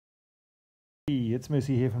Hey, it's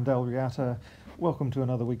Mercy here from Riata. Welcome to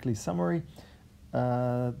another weekly summary.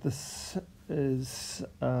 This is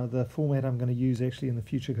the format I'm going to use actually in the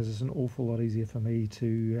future because it's an awful lot easier for me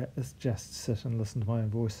to just sit and listen to my own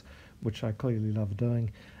voice, which I clearly love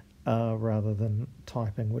doing, rather than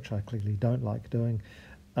typing, which I clearly don't like doing.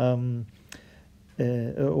 Also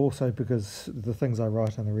because the things I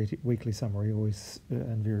write in the weekly summary always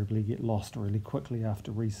invariably get lost really quickly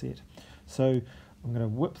after reset. So I'm going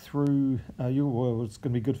to whip through, it's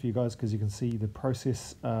going to be good for you guys because you can see the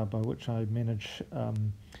process by which I manage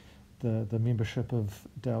the membership of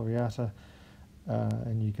Riata,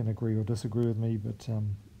 and you can agree or disagree with me, but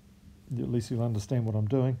at least you'll understand what I'm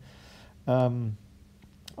doing.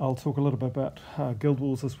 I'll talk a little bit about Guild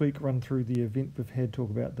Wars this week, run through the event we've had,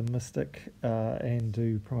 talk about the Mystic, and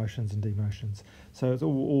do promotions and demotions. So it's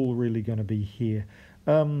all really going to be here.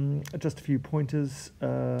 Just a few pointers.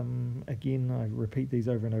 Again, I repeat these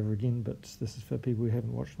over and over again, but this is for people who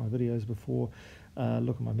haven't watched my videos before.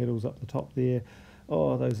 Look at my medals up the top there.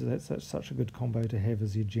 Oh, that's such a good combo to have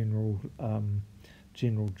as your general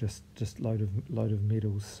just load of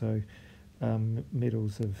medals. So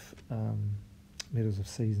medals of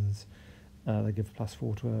seasons. They give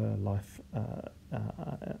 +4 to life,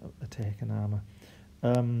 attack and armor.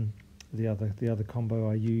 The other combo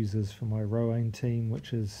I use is for my Rowan team,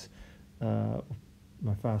 which is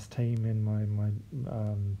my fast team, and my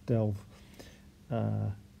delve.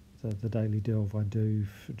 The daily delve I do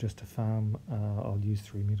just to farm. I'll use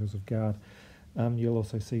 3 medals of guard. You'll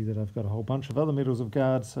also see that I've got a whole bunch of other medals of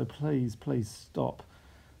guard. So please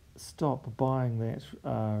stop buying that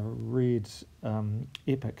red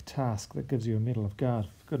epic task that gives you a medal of guard.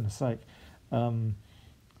 For goodness sake.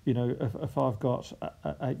 You know, if I've got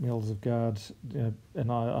 8 medals of guard,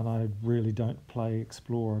 and I really don't play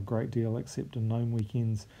Explore a great deal except in gnome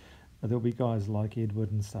weekends, there'll be guys like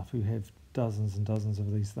Edward and stuff who have dozens and dozens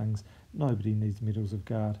of these things. Nobody needs medals of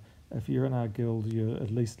guard. If you're in our guild, you're at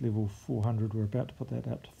least level 400. We're about to put that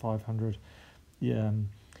up to 500. Yeah,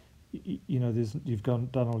 you know, you've done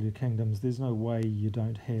all your kingdoms. There's no way you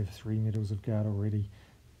don't have 3 medals of guard already.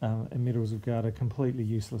 And medals of guard are completely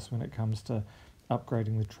useless when it comes to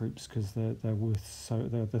upgrading the troops because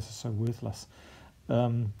this is so worthless.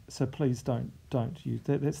 So please don't use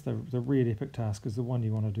that. That's the red epic task is the one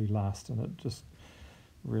you want to do last, and it just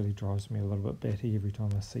really drives me a little bit batty every time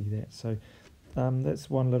I see that. So that's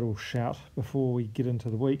one little shout before we get into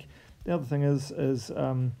the week. The other thing is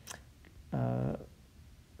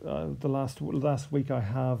the last week I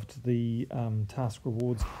halved the task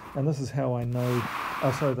rewards, and this is how I know.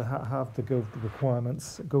 Halved the guild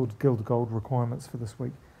requirements, guild gold requirements for this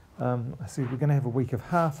week. I said we're going to have a week of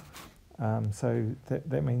half, so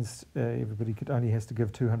that means everybody only has to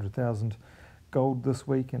give 200,000 gold this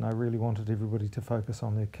week, and I really wanted everybody to focus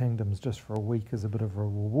on their kingdoms just for a week as a bit of a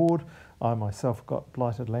reward. I myself got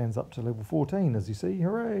blighted lands up to level 14, as you see,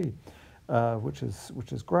 hooray, which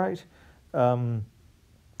is great.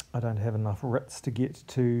 I don't have enough writs to get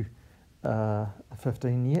to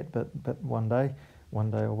 15 yet, but one day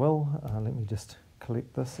I will. Let me just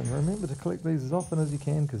collect this, and remember to collect these as often as you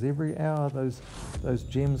can, because every hour those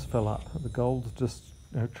gems fill up. The gold just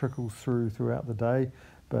trickles throughout the day,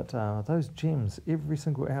 but those gems, every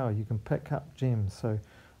single hour you can pick up gems. So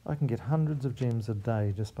I can get hundreds of gems a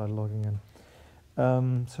day just by logging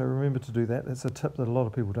in. So remember to do that. That's a tip that a lot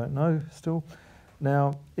of people don't know still.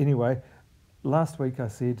 Now, anyway, last week I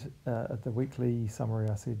said at the weekly summary,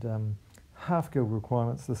 I said half guild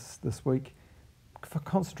requirements this week.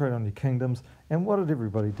 Concentrate on your kingdoms. And what did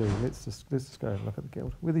everybody do? Let's just go and look at the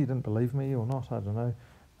guild. Whether you didn't believe me or not, I don't know.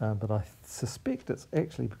 But I suspect it's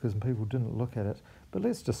actually because people didn't look at it. But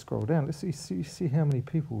let's just scroll down. Let's see how many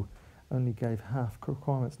people only gave half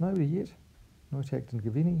requirements. Nobody yet. Noitak didn't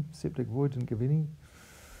give any. Septic Void didn't give any.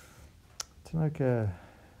 Tanoka,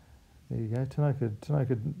 there you go.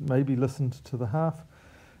 Tanoka maybe listened to the half.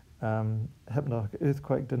 Hypnotic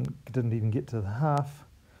Earthquake didn't even get to the half.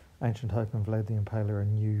 Ancient Hope and Vlad the Impaler are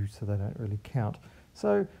new, so they don't really count.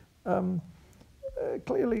 So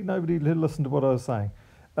clearly nobody listened to what I was saying.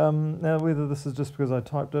 Now whether this is just because I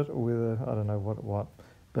typed it or whether I don't know what.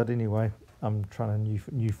 But anyway, I'm trying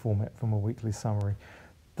a new format for my weekly summary.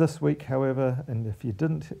 This week, however, and if you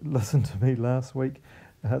didn't listen to me last week,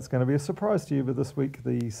 it's going to be a surprise to you. But this week,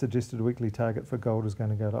 the suggested weekly target for gold is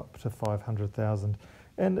going to go up to 500,000.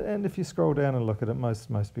 And if you scroll down and look at it,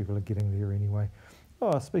 most people are getting there anyway.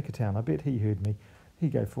 Oh, Speaker Town, I bet he heard me. He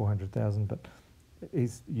gave 400,000, but he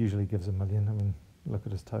usually gives $1 million. I mean, look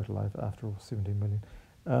at his total after all, 17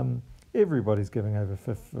 million. Everybody's giving over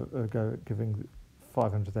giving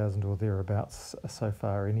 500,000 or thereabouts so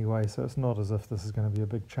far anyway, so it's not as if this is going to be a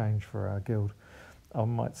big change for our guild. I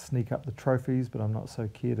might sneak up the trophies, but I'm not so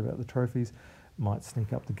cared about the trophies. Might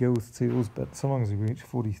sneak up the guild seals, but so long as we reach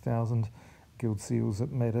 40,000 guild seals, it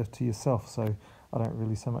matter to yourself, so I don't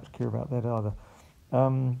really so much care about that either.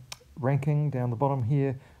 Ranking down the bottom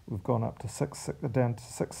here, we've gone up to down to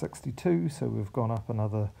 662, so we've gone up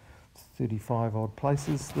another 35 odd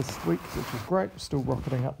places this week, which is great. Still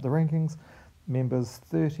rocketing up the rankings. Members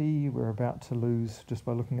 30, we're about to lose, just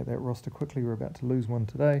by looking at that roster quickly, we're about to lose one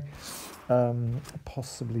today,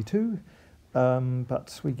 possibly two,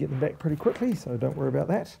 but we get them back pretty quickly, so don't worry about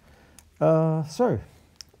that. So,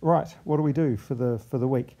 right, what do we do for the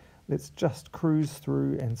week? Let's just cruise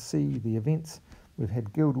through and see the events. We've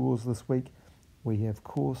had Guild Wars this week. We, of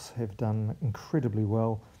course, have done incredibly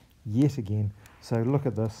well yet again. So look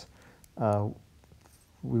at this.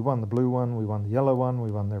 We won the blue one, we won the yellow one,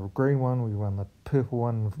 we won the green one, we won the purple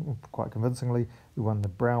one quite convincingly, we won the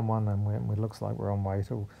brown one, and it looks like we're on way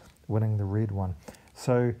to winning the red one.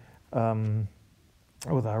 So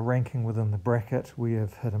with our ranking within the bracket, we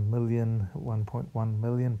have hit 1.1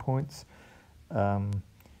 million points.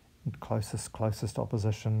 Closest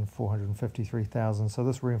opposition, 453,000. So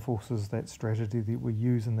this reinforces that strategy that we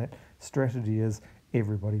use, and that strategy is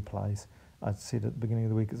everybody plays. I said at the beginning of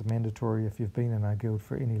the week it's mandatory. If you've been in our guild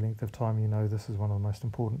for any length of time, you know this is one of the most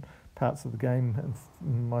important parts of the game, and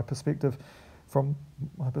from my perspective.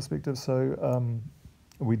 So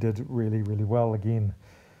we did really, really well again.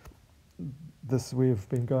 We've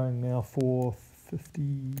been going now for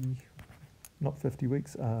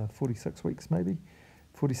 46 weeks maybe,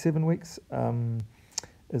 47 weeks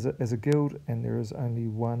as a guild, and there is only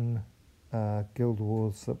one Guild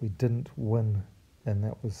Wars that we didn't win, and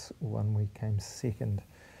that was one we came second.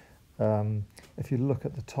 If you look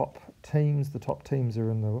at the top teams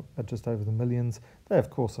are in just over the millions. They,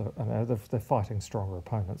 of course, they're fighting stronger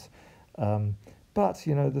opponents, but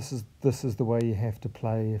you know this is the way you have to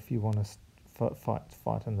play if you want to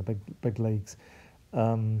fight in the big leagues.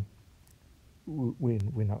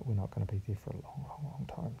 We're not going to be there for a long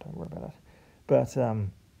time. Don't worry about it.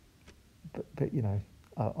 But you know,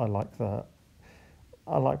 I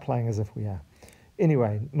like playing as if we are.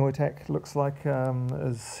 Anyway, Noitak looks like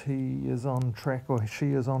he is on track, or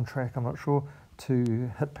she is on track, I'm not sure,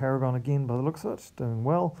 to hit Paragon again by the looks of it. Doing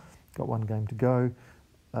well. Got one game to go.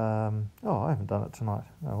 I haven't done it tonight.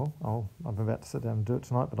 I'm about to sit down and do it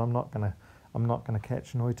tonight, but I'm not gonna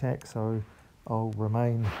catch Noitak, so I'll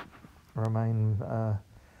remain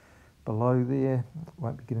below there.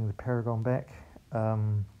 Won't be getting the Paragon back.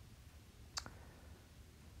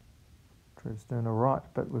 Trev's doing all right,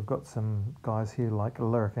 but we've got some guys here like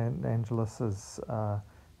Lyric Angelus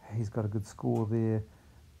he's got a good score there.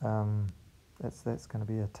 That's going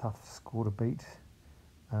to be a tough score to beat.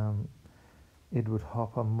 Edward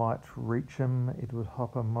Hopper might reach him. Edward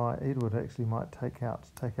actually might take out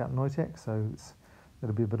Noitak, so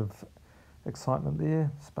there'll be a bit of excitement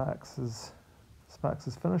there. Sparks is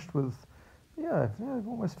finished with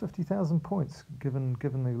almost 50,000 points, given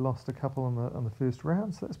they lost a couple in the first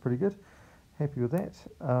round, so that's pretty good. Happy with that.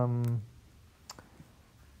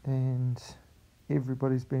 And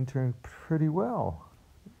everybody's been doing pretty well,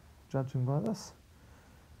 judging by this.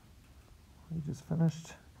 We just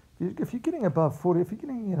finished. If you're getting above 40, if you're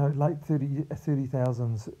getting late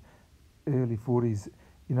 30,000s, early 40s,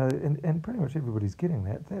 and pretty much everybody's getting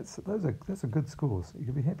that. That's a good scores. You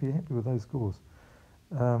can be happy with those scores.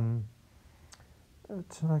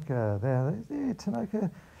 Tanaka there,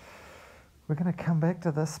 Tanaka. We're going to come back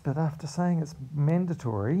to this, but after saying it's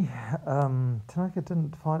mandatory, Tanaka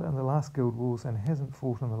didn't fight in the last Guild Wars and hasn't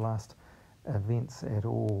fought in the last events at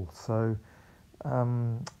all. So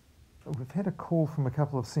we've had a call from a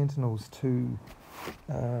couple of Sentinels to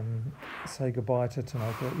say goodbye to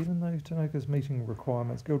Tanaka, even though Tanaka's meeting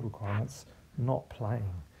guild requirements, not playing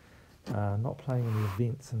in the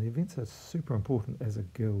events, and the events are super important as a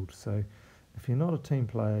guild. So if you're not a team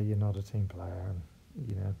player, you're not a team player, and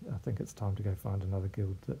I think it's time to go find another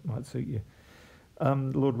guild that might suit you.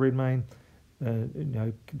 Lord Redmayne,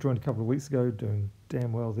 joined a couple of weeks ago, doing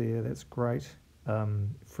damn well there. That's great.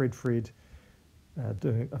 Fred,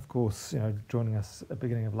 doing, of course, joining us at the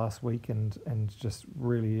beginning of last week, and just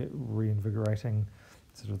really reinvigorating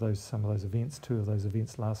some of those events. 2 of those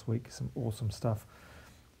events last week, some awesome stuff.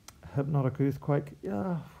 Hypnotic Earthquake,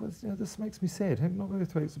 this makes me sad. Hypnotic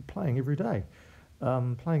Earthquake's playing every day.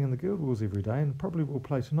 Playing in the Guild Wars every day, and probably will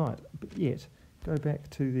play tonight. But yet, go back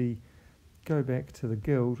to the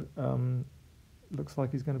guild. Looks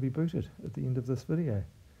like he's going to be booted at the end of this video.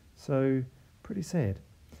 So pretty sad.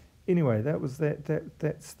 Anyway, that's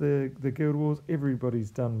the Guild Wars.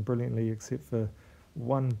 Everybody's done brilliantly except for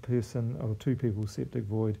one person or two people, Septic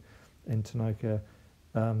Void and Tanoka.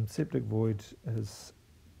 Septic Void is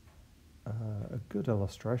a good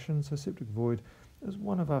illustration. So Septic Void is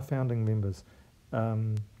one of our founding members,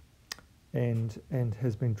 and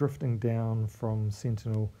has been drifting down from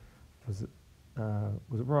Sentinel. Was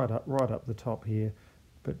right up the top here,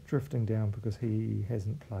 but drifting down because he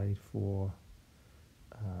hasn't played for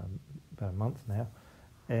about a month now.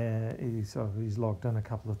 He's logged in a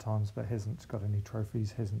couple of times, but hasn't got any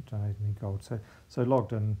trophies, hasn't donated any gold. So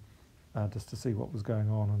logged in just to see what was going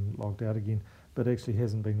on and logged out again, but actually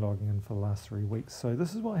hasn't been logging in for the last 3 weeks. So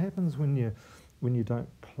this is what happens when you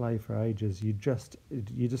don't play for ages. You just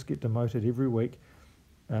get demoted every week,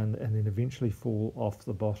 and then eventually fall off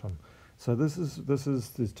the bottom. So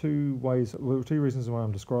there's two reasons why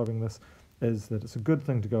I'm describing this is that it's a good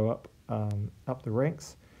thing to go up the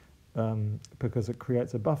ranks, because it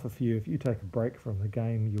creates a buffer for you. If you take a break from the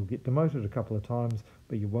game, you'll get demoted a couple of times,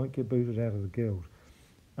 but you won't get booted out of the guild.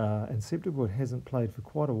 And Septic Void hasn't played for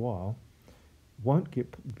quite a while, won't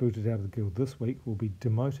get booted out of the guild this week, will be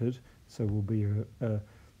demoted, so will be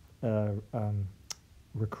a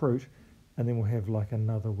recruit, and then we'll have like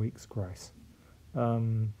another week's grace.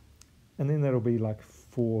 And then that'll be like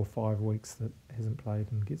 4 or 5 weeks that hasn't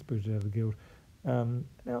played and gets booted out of the guild.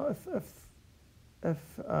 Now, if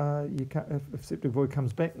Septic Void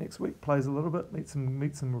comes back next week, plays a little bit, meets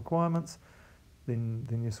some requirements,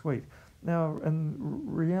 then you're sweet. Now, in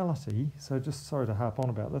reality, so just sorry to harp on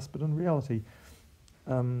about this, but in reality,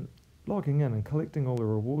 logging in and collecting all the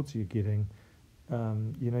rewards you're getting,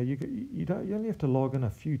 you only have to log in a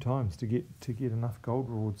few times to get enough gold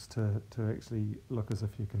rewards to actually look as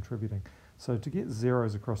if you're contributing. So to get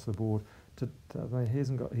zeros across the board,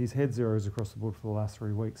 he's had zeros across the board for the last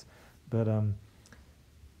 3 weeks, but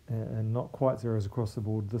and not quite zeros across the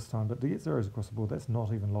board this time. But to get zeros across the board, that's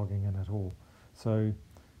not even logging in at all. So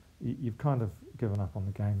you've kind of given up on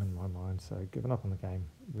the game in my mind. So given up on the game,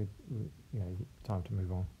 time to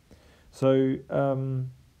move on. So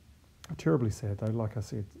terribly sad though. Like I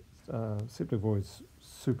said, Septic Void's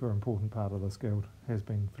super important part of this guild, has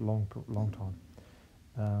been for a long time.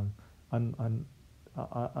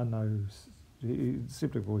 I know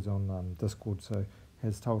Septic Void's on Discord, so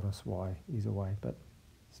has told us why he's away, but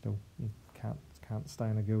still you can't stay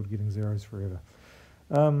in a guild getting zeros forever.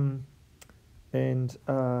 And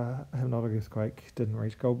Hypnotic Earthquake didn't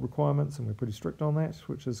reach gold requirements, and we're pretty strict on that,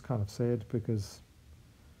 which is kind of sad because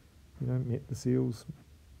met the seals,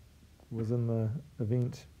 was in the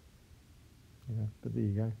event, but there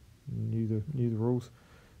you go, knew the rules.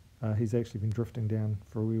 He's actually been drifting down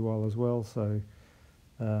for a wee while as well, so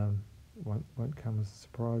won't come as a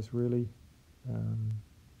surprise really.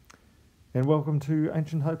 And welcome to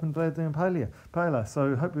Ancient Hope and Vlad the Impaler.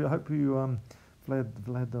 So hope you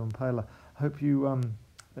Vlad the Impaler. Hope you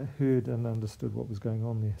heard and understood what was going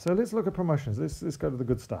on there. So let's look at promotions. Let's go to the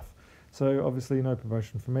good stuff. So obviously no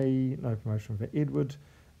promotion for me, no promotion for Edward.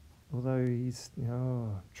 Although he's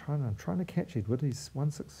I'm trying to catch Edward. He's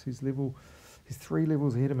 1/6. He's 3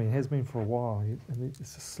 levels ahead of me. He has been for a while. And it's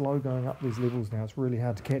just slow going up these levels now. It's really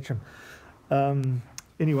hard to catch him.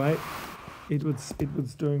 Anyway, Edward's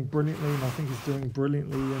doing brilliantly, and I think he's doing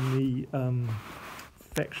brilliantly in the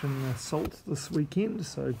faction assault this weekend.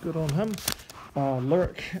 So good on him.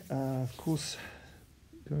 Lyric, of course,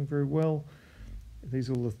 doing very well.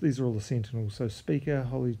 These are all the Sentinels. So Speaker,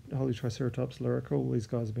 Holy Triceratops, Lyric, all these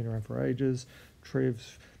guys have been around for ages.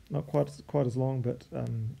 Trev, not quite as long, but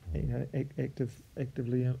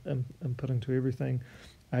actively inputting to everything.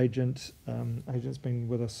 Agent's been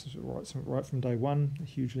with us right from day one. A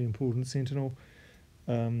hugely important Sentinel.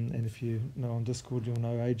 And if you know on Discord, you'll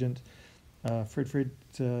know Agent. Fred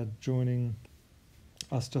joining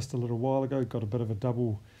us just a little while ago. Got a bit of a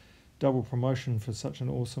double promotion for such an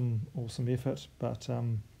awesome effort, but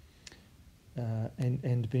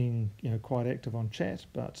and being quite active on chat.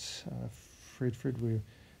 But Fred, we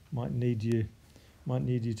might need you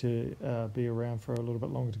to be around for a little bit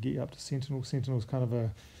longer to get you up to Sentinel. Sentinel's kind of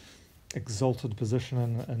a exalted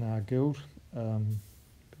position in our guild, but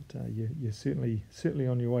you're certainly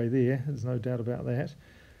on your way there. There's no doubt about that.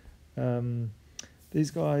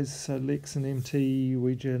 These guys, Lex and MT,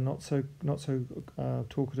 Ouija, not so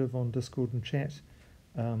talkative on Discord and chat,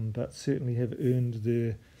 but certainly have earned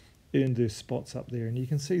their spots up there, and you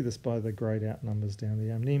can see this by the grayed out numbers down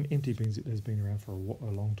there. MT has been around for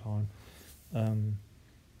a long time,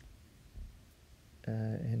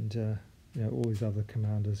 and all these other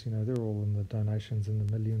commanders, they're all in the donations in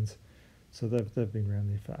the millions, so they've been around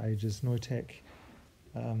there for ages. Noitek,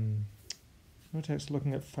 Noitek's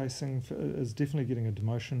looking at facing, is definitely getting a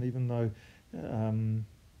demotion, even though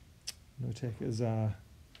Noitek is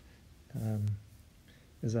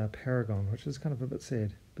our paragon, which is kind of a bit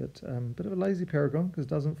sad. But bit of a lazy paragon because it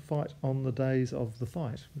doesn't fight on the days of the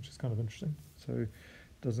fight, which is kind of interesting. So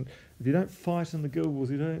doesn't, if you don't fight in the guild wars,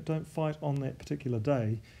 you don't fight on that particular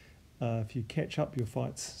day. If you catch up your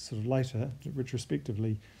fights sort of later,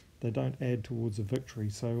 retrospectively, they don't add towards a victory.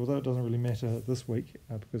 So although it doesn't really matter this week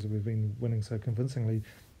because we've been winning so convincingly,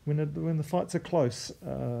 when the fights are close,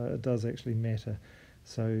 it does actually matter.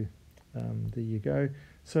 So there you go.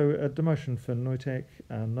 So a demotion for Noitek,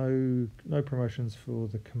 no promotions for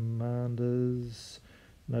the commanders.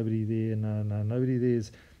 Nobody there, nobody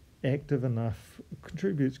there's active enough.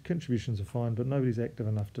 Contributions are fine, but nobody's active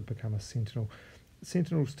enough to become a sentinel.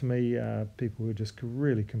 Sentinels to me are people who are just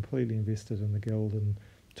really completely invested in the guild and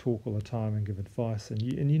talk all the time and give advice, and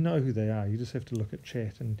you know who they are. You just have to look at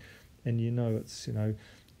chat and you know it's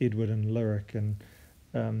Edward and Lyric and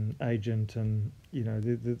Agent and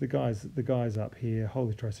the guys up here.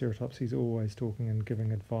 Holy Triceratops, he's always talking and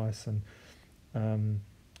giving advice, and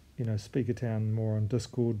Speaker Town more on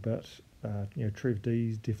Discord, but Trev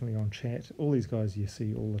D's definitely on chat. All these guys you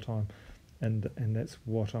see all the time, and that's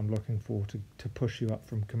what I'm looking for to push you up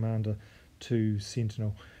from Commander to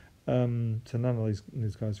Sentinel. So none of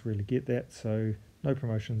these guys really get that, so no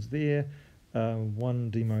promotions there.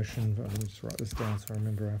 One demotion, let me just write this down so I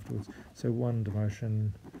remember afterwards. So one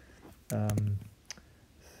demotion,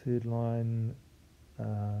 third line,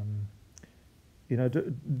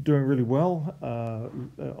 doing really well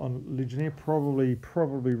on Legionnaire, probably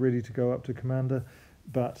ready to go up to Commander,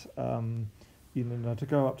 but to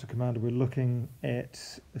go up to Commander, we're looking at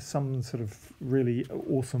some sort of really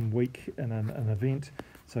awesome week in an event.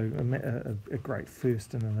 So a great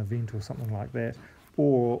first in an event or something like that,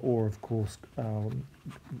 or of course, a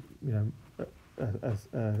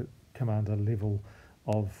Commander level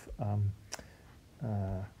of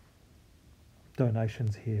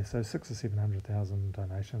donations here. So 600,000 or 700,000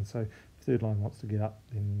 donations. So if third line wants to get up,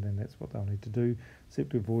 then that's what they'll need to do.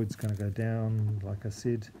 Scepter Void's going to go down, like I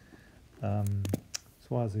said.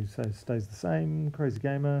 Swazi stays the same. Crazy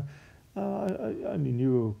Gamer. I only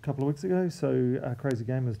knew a couple of weeks ago, so Crazy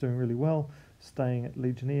Gamer is doing really well, staying at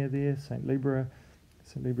Legionnaire there. St. Libra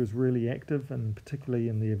is really active, and particularly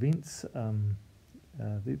in the events.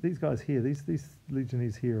 These guys here, these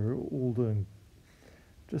Legionnaires here are all doing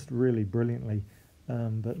just really brilliantly,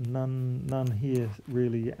 but none here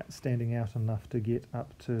really standing out enough to get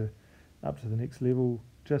up to the next level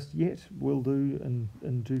just yet. Will do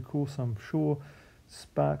in due course, I'm sure.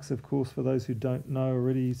 Sparks, of course, for those who don't know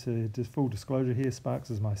already, so just full disclosure here, Sparks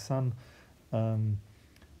is my son.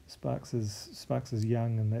 Sparks is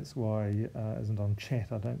young, and that's why isn't on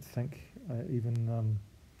chat. I don't think even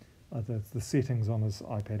the settings on his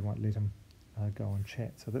iPad won't let him go on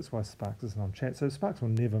chat, so that's why Sparks isn't on chat. So Sparks will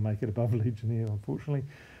never make it above Legionnaire, unfortunately.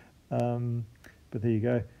 But there you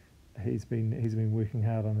go. He's been working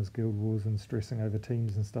hard on his guild wars and stressing over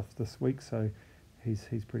teams and stuff this week, so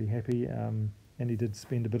he's pretty happy. And he did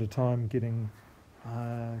spend a bit of time getting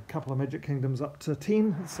a couple of Magic Kingdoms up to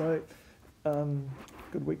 10, so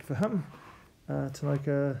good week for him.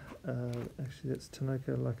 Tanoka, actually that's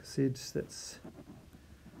Tanoka, like I said, that's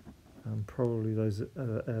probably those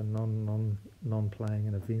non-playing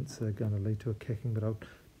in events are going to lead to a kicking, but I'll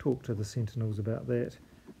talk to the Sentinels about that.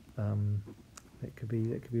 That could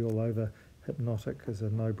be all over. Hypnotic is a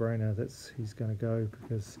no-brainer. He's going to go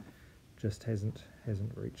because just hasn't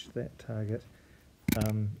reached that target.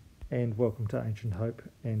 And welcome to Ancient Hope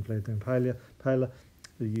and Vladimir Paler.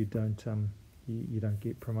 You don't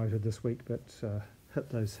get promoted this week, but hit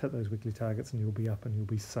those weekly targets and you'll be up and you'll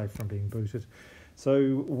be safe from being booted.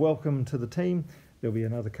 So welcome to the team. There'll be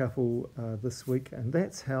another couple this week, and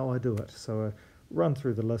that's how I do it. So I run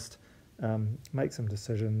through the list, make some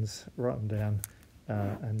decisions, write them down,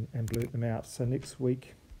 and blurt them out. So next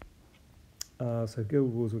week, so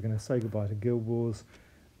Guild Wars, we're going to say goodbye to Guild Wars.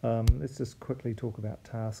 Let's just quickly talk about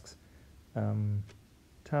tasks.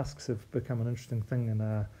 Tasks have become an interesting thing in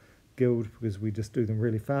our guild because we just do them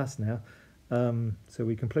really fast now. So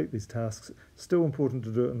we complete these tasks. Still important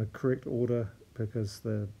to do it in the correct order because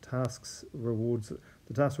the task rewards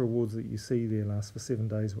that you see there last for 7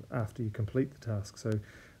 days after you complete the task. So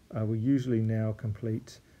we usually now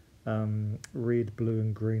complete red, blue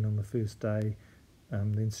and green on the first day,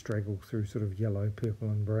 then straggle through sort of yellow, purple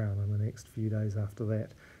and brown in the next few days after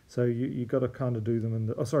that. So you got to kind of do them in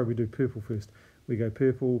the... we do purple first. We go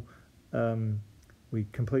purple, we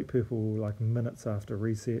complete purple like minutes after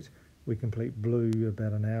reset. We complete blue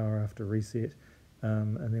about an hour after reset.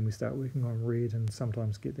 And then we start working on red and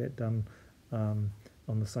sometimes get that done on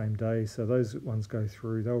the same day. So those ones go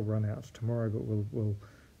through. They'll run out tomorrow, but we'll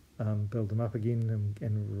build them up again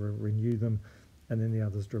and renew them, and then the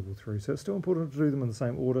others dribble through. So it's still important to do them in the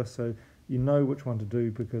same order, so you know which one to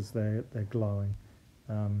do because they're glowing.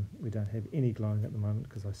 We don't have any glowing at the moment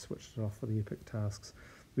because I switched it off for the epic tasks.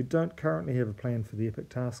 We don't currently have a plan for the epic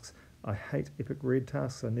tasks. I hate epic red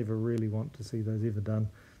tasks. I never really want to see those ever done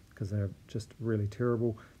because they're just really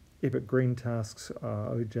terrible. Epic green tasks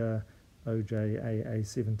are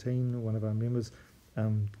OJAA17, one of our members,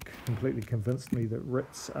 completely convinced me that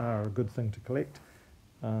writs are a good thing to collect.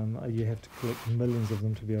 You have to collect millions of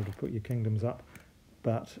them to be able to put your kingdoms up,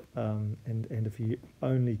 but and if you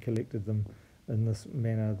only collected them in this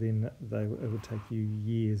manner, then it would take you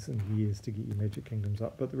years and years to get your magic kingdoms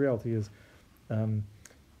up. But the reality is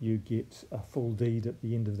you get a full deed at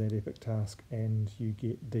the end of that epic task, and you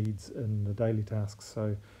get deeds in the daily tasks.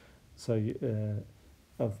 So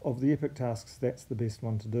of the epic tasks, that's the best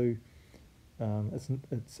one to do.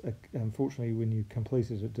 Unfortunately, when you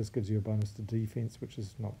complete it, it just gives you a bonus to defense, which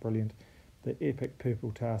is not brilliant. The epic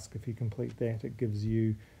purple task, if you complete that, it gives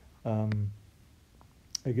you a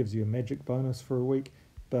magic bonus for a week.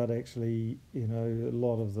 But actually, you know, a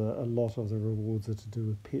lot of the rewards are to do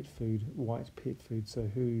with pet food, white pet food. So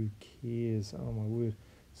who cares? Oh my word,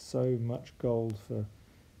 so much gold for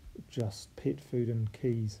just pet food and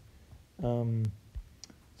keys.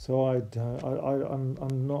 So I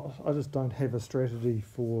just don't have a strategy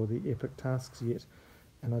for the epic tasks yet,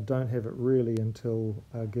 and I don't have it really until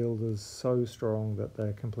our guild is so strong that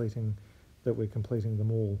we're completing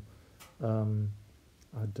them all.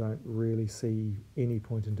 I don't really see any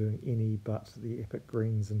point in doing any but the epic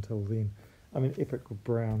greens until then. I mean, epic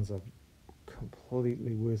browns are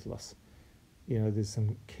completely worthless. You know, there's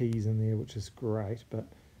some keys in there which is great,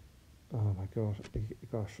 but oh my gosh,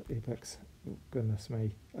 epics, goodness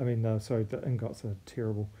me. I mean, no, sorry, the ingots are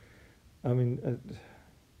terrible. I mean,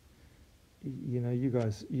 you know, you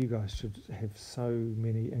guys should have so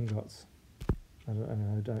many ingots. I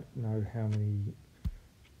don't know how many.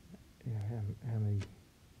 You know,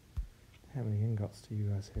 how many ingots do you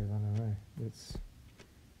guys have? I don't know.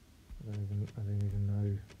 I don't even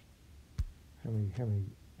know how many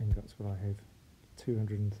ingots would I have.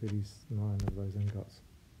 239 of those ingots.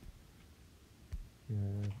 Yeah,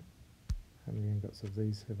 how many ingots of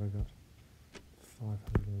these have I got?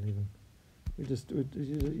 511. You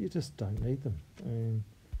just don't need them. I mean,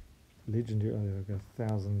 legendary. I've got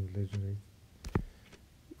 1,000 legendary.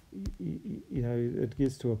 You know, it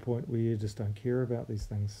gets to a point where you just don't care about these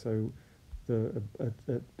things. So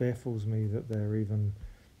it baffles me that they're even,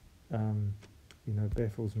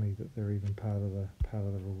 baffles me that they're even part of the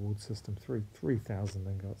reward system. 3,000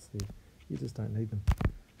 ingots there. You just don't need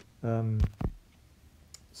them.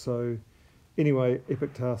 So anyway,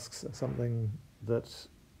 epic tasks are something that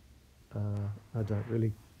I don't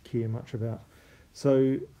really care much about.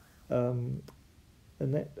 So in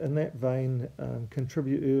that vein,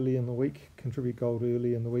 contribute early in the week. Contribute gold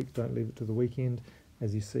early in the week. Don't leave it to the weekend.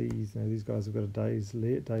 As you see, these guys have got a day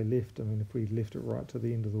left. I mean, if we left it right to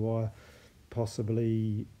the end of the wire,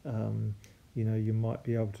 possibly, you might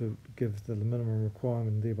be able to give the minimum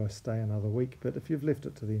requirement and thereby stay another week. But if you've left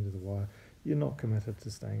it to the end of the wire, you're not committed to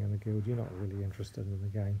staying in the guild. You're not really interested in the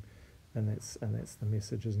game, and that's the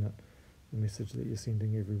message, isn't it? The message that you're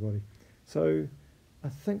sending everybody. So I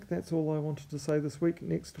think that's all I wanted to say this week.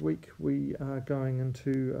 Next week we are going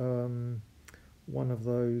into one of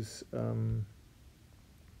those, one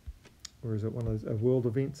of those world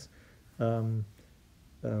events.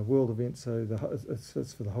 World event, so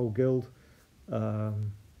it's for the whole guild.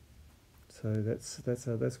 So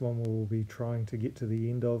that's one where we'll be trying to get to the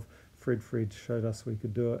end of. Fred showed us we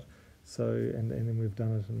could do it. So and then we've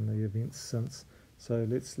done it in the events since. So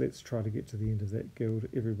let's try to get to the end of that guild.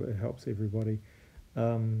 Everybody, it helps everybody.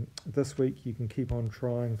 This week you can keep on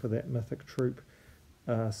trying for that mythic troop,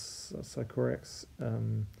 Sycorax,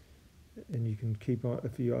 and you can keep on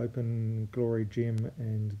if you open Glory Gem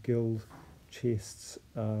and Guild chests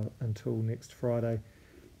until next Friday.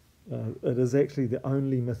 It is actually the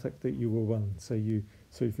only mythic that you will win. So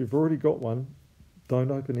if you've already got one,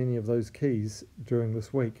 don't open any of those keys during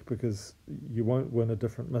this week because you won't win a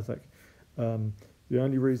different mythic. The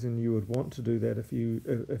only reason you would want to do that if you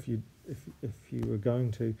were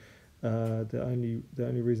going to, the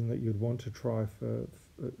only reason that you'd want to try for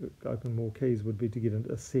open more keys would be to get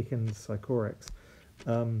a second Sycorax.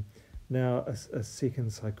 Now a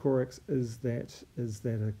second Sycorax, is that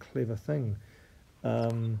a clever thing?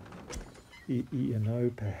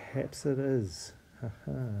 Perhaps it is,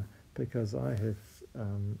 because I have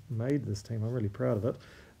made this team. I'm really proud of it.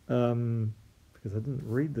 because I didn't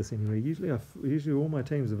read this anywhere. Usually all my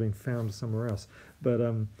teams have been found somewhere else, but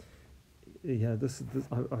yeah, this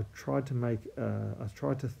I tried to make I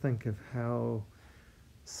tried to think of how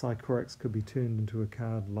Sycorax could be turned into a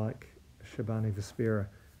card like Shabani Vespera,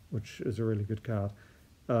 which is a really good card.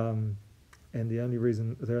 And the only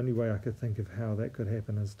way I could think of how that could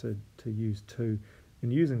happen is to use 2.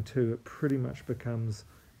 And using 2, it pretty much becomes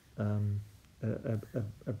a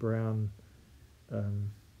brown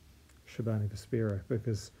Shabani Vespera,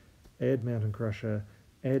 because add Mountain Crusher,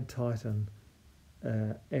 add Titan,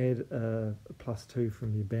 add a +2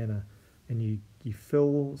 from your banner, and you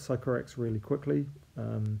fill Sycorax really quickly.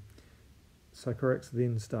 Sycorax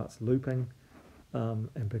then starts looping,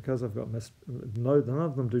 and because I've got none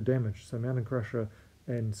of them do damage. So Mountain Crusher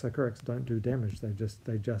and Sycorax don't do damage. They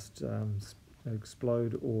just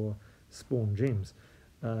explode or spawn gems.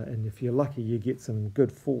 And if you're lucky, you get some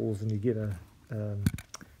good falls and you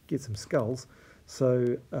get some skulls.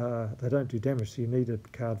 So they don't do damage. So you need a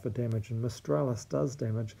card for damage. And Mistralis does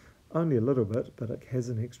damage, only a little bit, but it has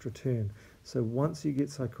an extra turn. So once you get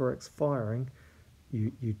Sycorax firing,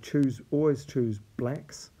 you always choose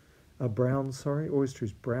browns, always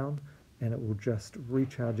choose brown, and it will just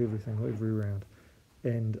recharge everything every round.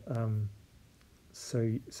 And so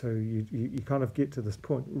you kind of get to this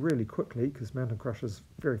point really quickly, because Mountain Crusher is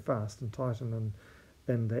very fast, and Titan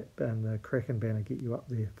and the Kraken banner get you up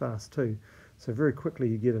there fast too. So very quickly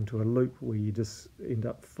you get into a loop where you just end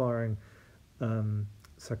up firing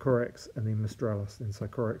Sycorax and then Mistralis, then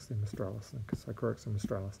Sycorax, then Mistralis, and Sycorax and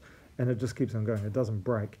Mistralis, and it just keeps on going. It doesn't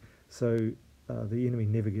break, so the enemy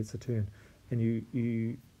never gets a turn.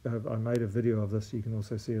 And I made a video of this. You can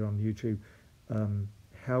also see it on YouTube.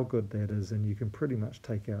 How good that is, and you can pretty much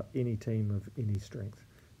take out any team of any strength,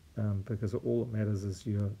 because all that matters is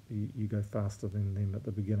you go faster than them at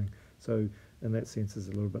the beginning. So in that sense, it's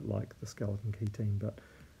a little bit like the Skeleton Key team, but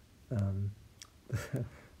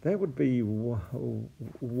that would be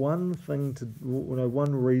one thing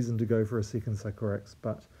one reason to go for a second Sycorax.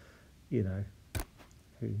 But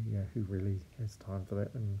who really has time for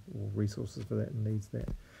that or resources for that and needs that?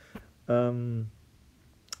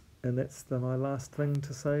 And that's my last thing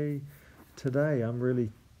to say today. I'm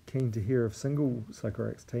really keen to hear of single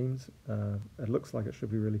Sycorax teams. It looks like it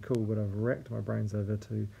should be really cool, but I've racked my brains over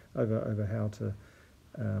how to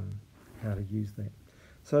use that.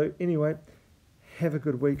 So anyway, have a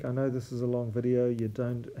good week. I know this is a long video. You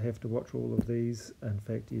don't have to watch all of these. In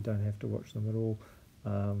fact, you don't have to watch them at all.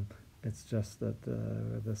 It's just that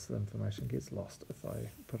this information gets lost if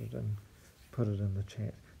I put it in the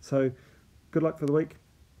chat. So good luck for the week.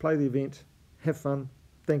 Play the event. Have fun.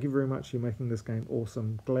 Thank you very much. You're making this game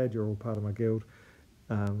awesome. Glad you're all part of my guild,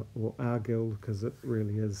 or our guild, because it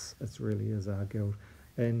really is our guild.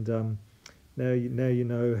 And now you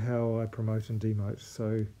know how I promote and demote.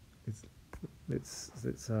 So let's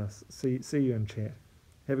see you in chat.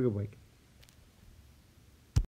 Have a good week.